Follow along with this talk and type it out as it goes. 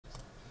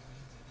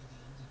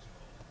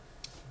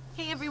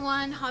Hey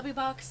everyone,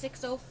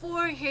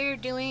 Hobbybox604 here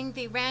doing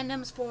the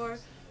randoms for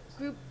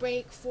group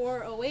break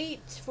 408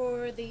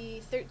 for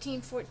the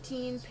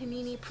 13-14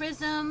 Panini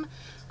Prizm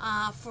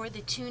for the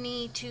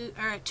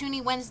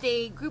Toonie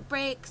Wednesday group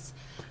breaks.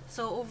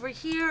 So over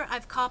here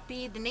I've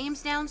copied the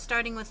names down,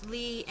 starting with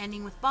Lee,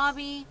 ending with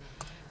Bobby.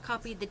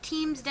 Copied the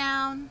teams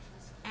down,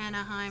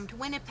 Anaheim to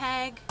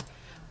Winnipeg.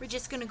 We're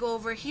just going to go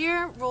over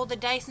here, roll the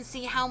dice and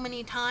see how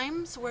many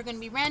times we're going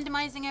to be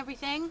randomizing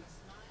everything.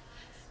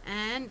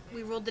 And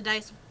we rolled the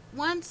dice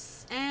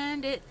once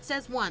and it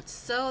says once,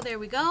 so there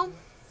we go.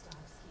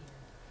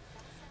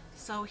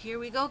 So here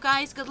we go,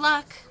 guys, good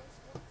luck.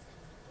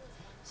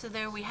 So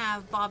there we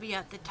have Bobby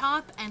at the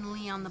top and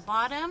Lee on the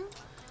bottom.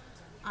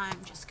 I'm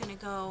just gonna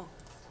go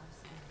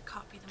and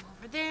copy them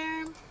over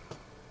there,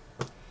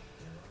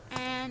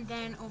 and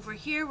then over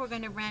here we're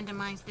going to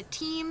randomize the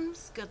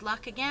teams. Good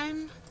luck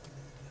again.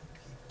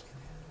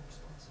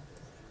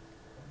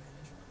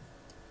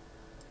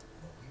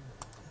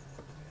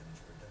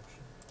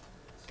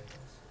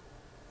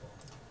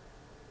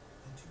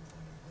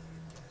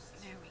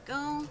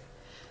 Go.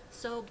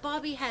 So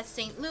Bobby has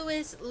St.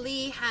 Louis,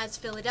 Lee has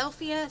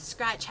Philadelphia,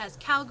 Scratch has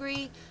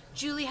Calgary,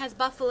 Julie has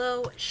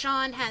Buffalo,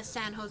 Sean has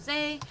San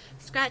Jose,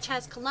 Scratch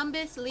has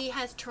Columbus, Lee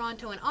has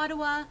Toronto and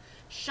Ottawa,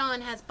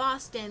 Sean has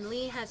Boston,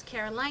 Lee has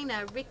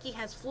Carolina, Ricky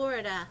has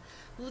Florida,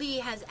 Lee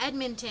has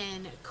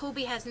Edmonton,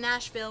 Kobe has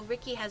Nashville,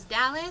 Ricky has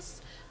Dallas,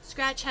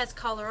 Scratch has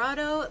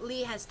Colorado,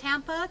 Lee has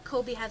Tampa,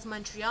 Kobe has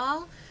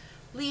Montreal,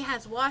 Lee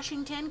has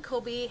Washington,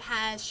 Kobe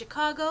has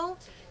Chicago,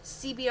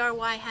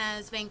 CBRY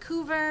has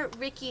Vancouver,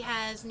 Ricky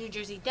has New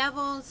Jersey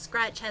Devils,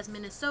 Scratch has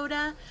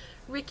Minnesota,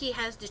 Ricky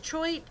has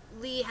Detroit,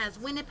 Lee has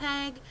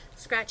Winnipeg,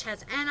 Scratch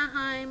has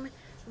Anaheim,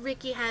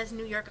 Ricky has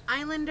New York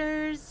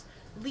Islanders,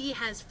 Lee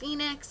has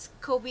Phoenix,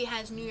 Kobe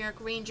has New York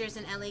Rangers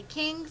and LA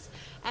Kings,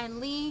 and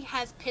Lee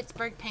has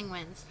Pittsburgh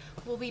Penguins.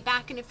 We'll be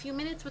back in a few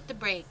minutes with the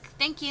break.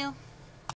 Thank you.